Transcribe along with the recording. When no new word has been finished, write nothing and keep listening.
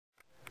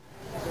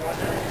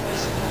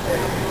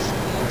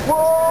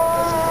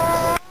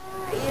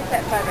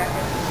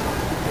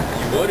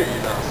footage.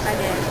 I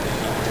did.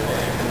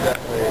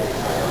 Definitely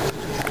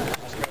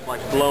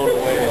like blown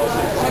away.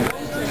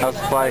 How's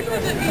the flight?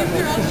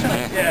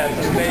 Yeah,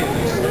 it's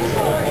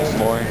amazing.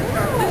 Boring.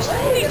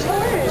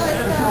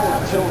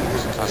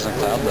 Nice and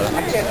cloud though.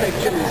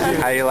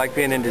 How do you like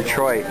being in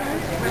Detroit?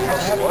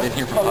 Been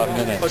here for 5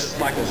 minutes. What's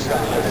Michael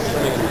Scott?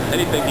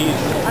 Anything he's...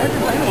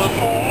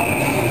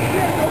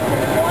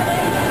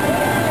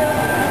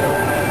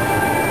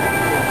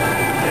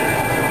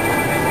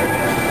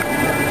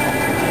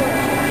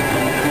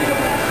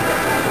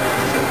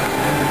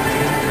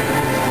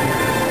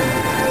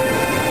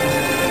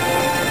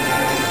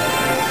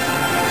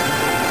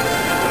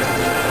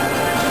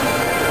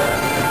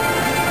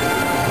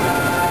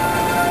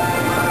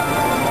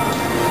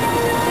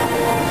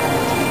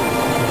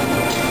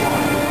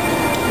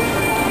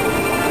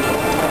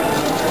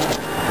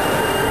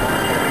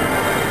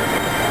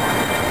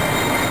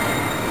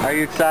 Are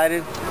you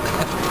excited? I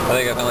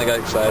think I finally got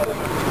excited.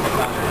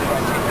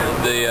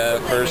 The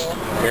first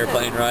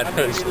airplane ride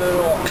was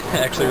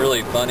actually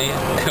really funny.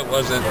 It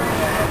wasn't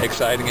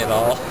exciting at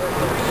all.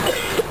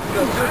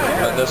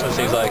 But this one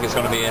seems like it's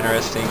going to be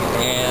interesting,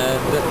 and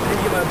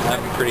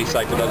I'm pretty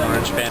psyched about going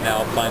to Japan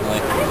now,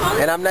 finally.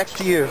 And I'm next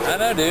to you. I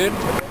know, dude.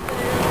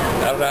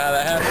 I don't know how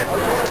that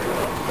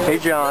happened. Hey,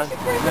 John.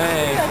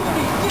 Hey.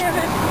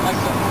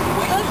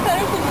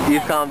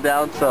 You've calmed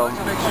down some.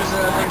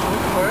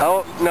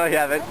 Oh, no you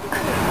haven't.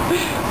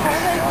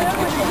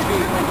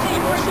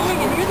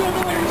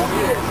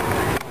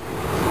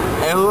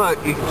 Hey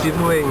look, you can see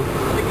the wing.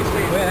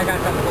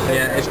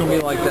 Yeah, it's going to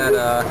be like that,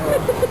 I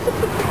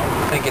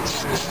think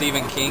it's the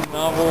Stephen King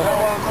novel,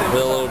 with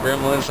the little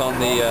gremlins on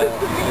the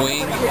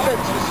wing,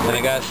 and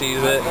the guy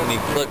sees it and he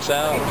flips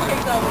out.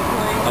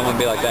 I'm going to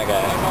be like that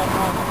guy.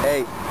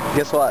 Hey,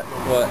 guess what?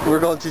 What? We're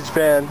going to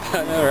Japan.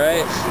 I know,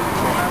 right?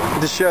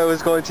 The show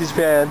is going to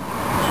Japan.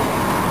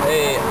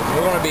 Hey,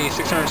 we're going to be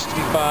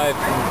 665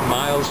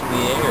 miles in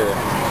the air.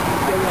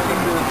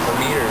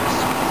 Meters.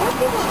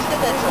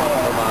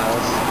 Or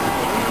miles.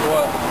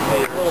 Well,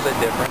 a little bit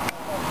different.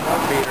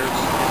 Meters.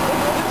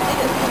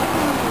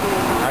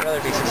 I'd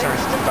rather be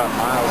 665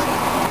 miles.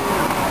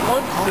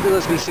 Maybe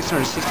let's be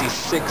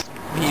 666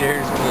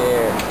 meters in the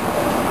air.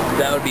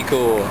 That would be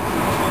cool.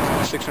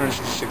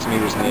 666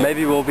 meters in the air.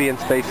 Maybe we'll be in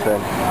space then.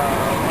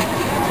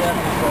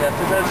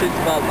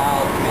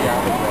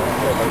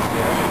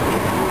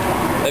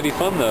 That'd be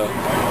fun though.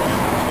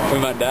 We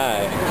might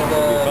die. It'd be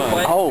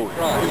fun. Oh.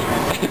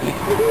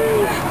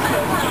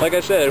 Like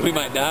I said, we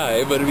might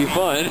die, but it'd be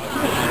fun.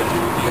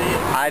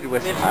 I'd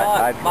risk it.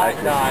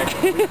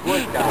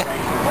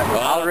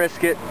 I'll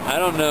risk it. I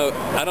don't know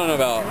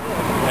about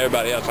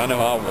everybody else. I know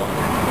I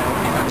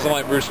won't. Something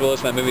like Bruce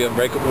Willis in that movie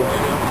Unbreakable.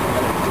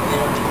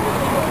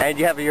 And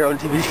you have your own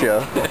TV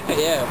show.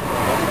 Yeah.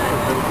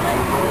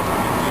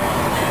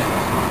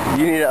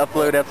 You need to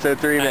upload episode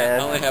 3,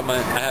 man. I have my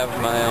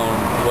own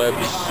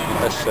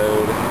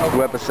webisode.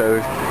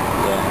 Webisode.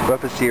 Yeah.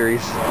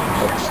 Web-series.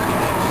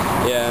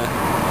 Yeah.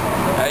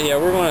 Yeah,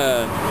 we're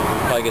gonna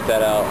probably get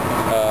that out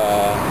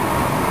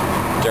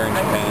during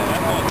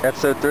Japan.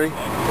 Episode 3?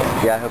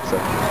 Yeah, I hope so.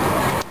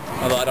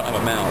 Although I don't have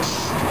a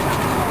mouse,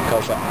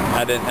 because I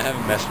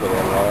haven't messed with it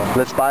at all.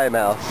 Let's buy a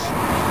mouse.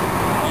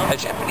 A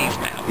Japanese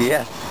mouse.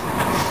 Yes.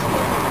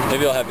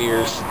 Maybe I'll have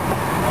ears.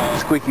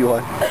 Squeaky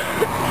one.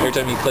 Every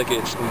time you click it,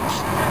 it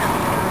squeaks.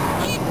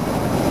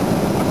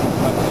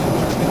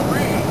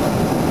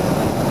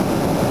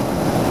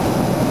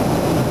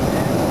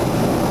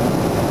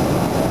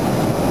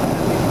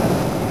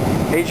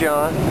 Hey,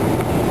 John.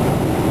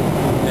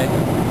 Hey.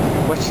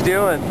 What you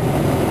doing?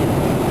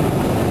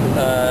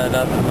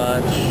 Nothing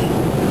much.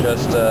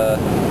 Just,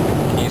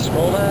 can you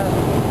scroll that?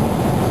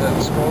 Is that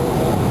the scroll?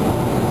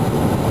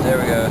 There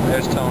we go.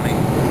 There's Tony.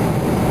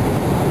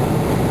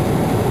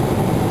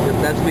 Yep,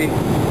 that's me.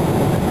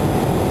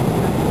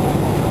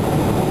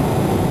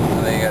 I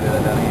think you gotta do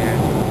that down here.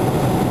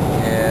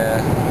 Yeah.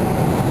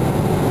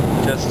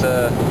 Just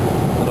a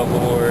little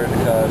bored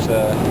because,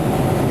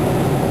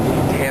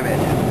 Damn it.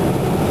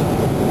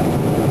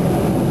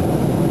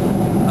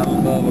 I'm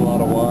above a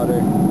lot of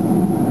water.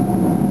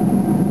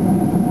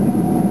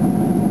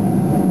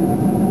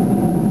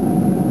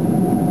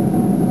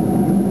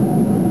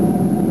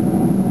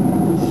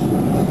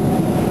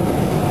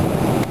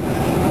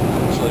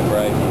 It's really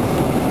bright.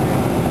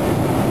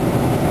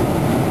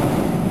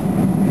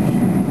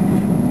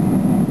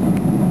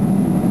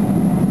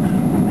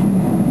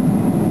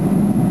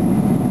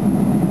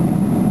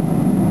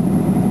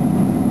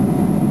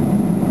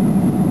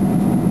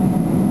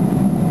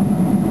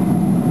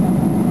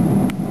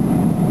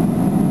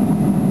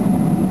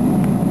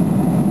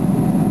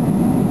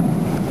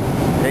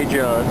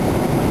 John.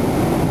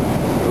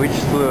 We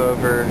just flew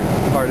over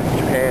part of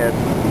Japan.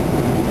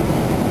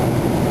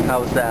 How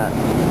was that?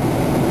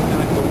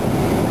 Really cool.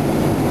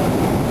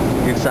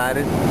 You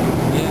excited?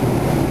 Yeah.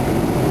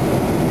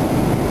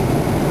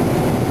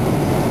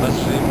 Let's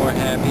be more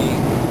happy,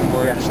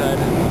 more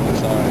excited.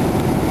 Sorry.